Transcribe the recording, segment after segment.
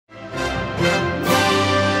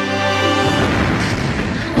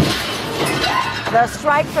The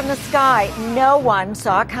strike from the sky no one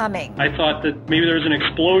saw coming. I thought that maybe there was an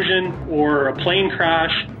explosion or a plane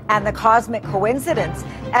crash. And the cosmic coincidence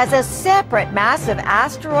as a separate massive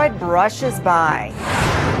asteroid brushes by.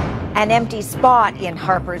 An empty spot in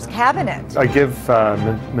Harper's cabinet. I give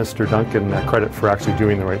Mr. Duncan credit for actually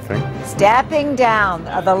doing the right thing. Stepping down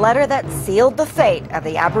the letter that sealed the fate of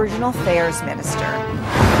the Aboriginal Affairs Minister.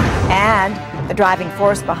 And the driving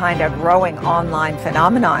force behind a growing online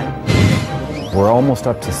phenomenon. We're almost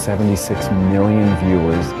up to 76 million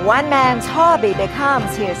viewers. One man's hobby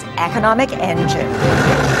becomes his economic engine.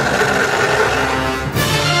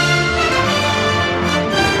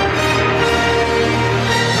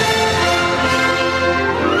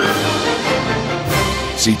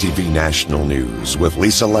 CTV National News with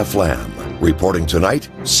Lisa Laflamme. Reporting tonight,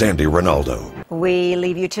 Sandy Ronaldo. We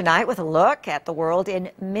leave you tonight with a look at the world in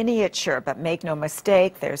miniature, but make no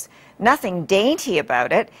mistake, there's nothing dainty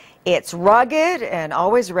about it. It's rugged and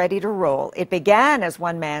always ready to roll. It began as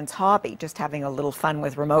one man's hobby, just having a little fun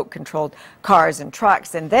with remote-controlled cars and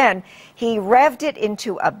trucks, and then he revved it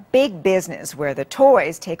into a big business where the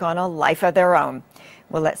toys take on a life of their own.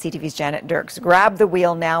 We'll let CTV's Janet Dirks grab the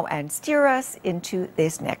wheel now and steer us into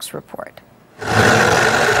this next report.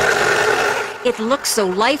 It looks so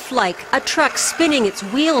lifelike, a truck spinning its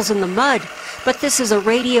wheels in the mud. But this is a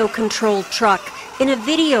radio-controlled truck in a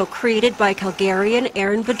video created by Calgarian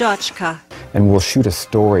Bidochka. And we'll shoot a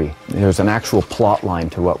story. There's an actual plot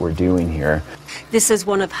line to what we're doing here. This is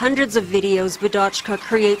one of hundreds of videos Bidochka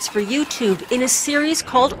creates for YouTube in a series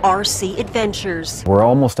called RC Adventures. We're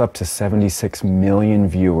almost up to 76 million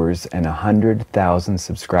viewers and 100,000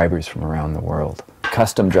 subscribers from around the world.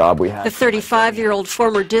 Custom job we have. The 35-year-old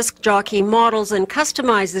former disc jockey models and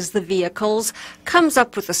customizes the vehicles, comes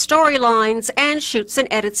up with the storylines, and shoots and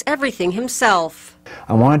edits everything himself.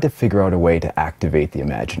 I wanted to figure out a way to activate the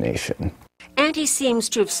imagination. And he seems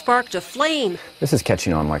to have sparked a flame. This is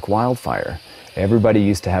catching on like wildfire. Everybody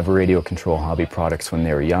used to have radio control hobby products when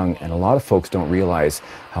they were young, and a lot of folks don't realize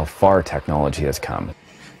how far technology has come.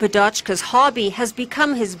 Bidochka's hobby has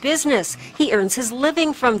become his business. He earns his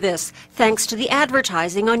living from this, thanks to the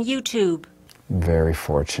advertising on YouTube. Very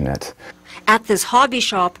fortunate. At this hobby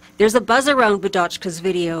shop, there's a buzz around Bidochka's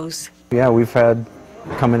videos. Yeah, we've had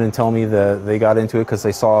come in and tell me that they got into it because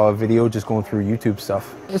they saw a video just going through YouTube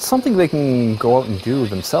stuff. It's something they can go out and do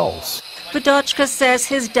themselves. Bidochka says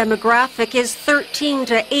his demographic is 13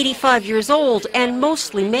 to 85 years old and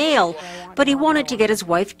mostly male, but he wanted to get his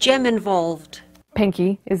wife Jem involved.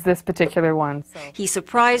 Pinky is this particular one. He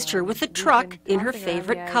surprised her with a truck in her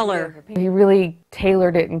favorite color. He really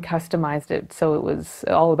tailored it and customized it, so it was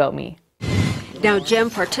all about me. Now Jem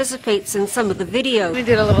participates in some of the videos. We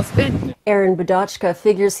did a little spin. Bidochka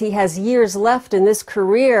figures he has years left in this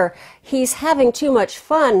career. He's having too much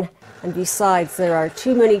fun, and besides, there are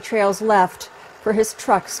too many trails left for his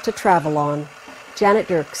trucks to travel on. Janet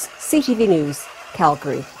Dirks, CTV News,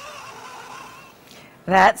 Calgary.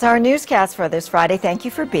 That's our newscast for this Friday. Thank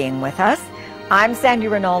you for being with us. I'm Sandy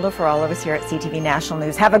Ronaldo for all of us here at CTV National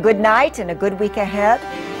News. Have a good night and a good week ahead.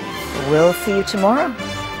 We'll see you tomorrow.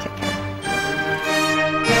 Take care.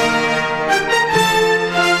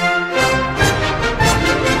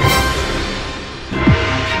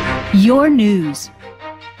 Your news.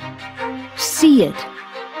 See it,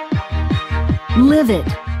 live it,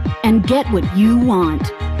 and get what you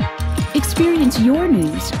want. Experience your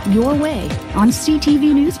news your way on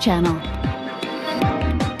CTV News Channel.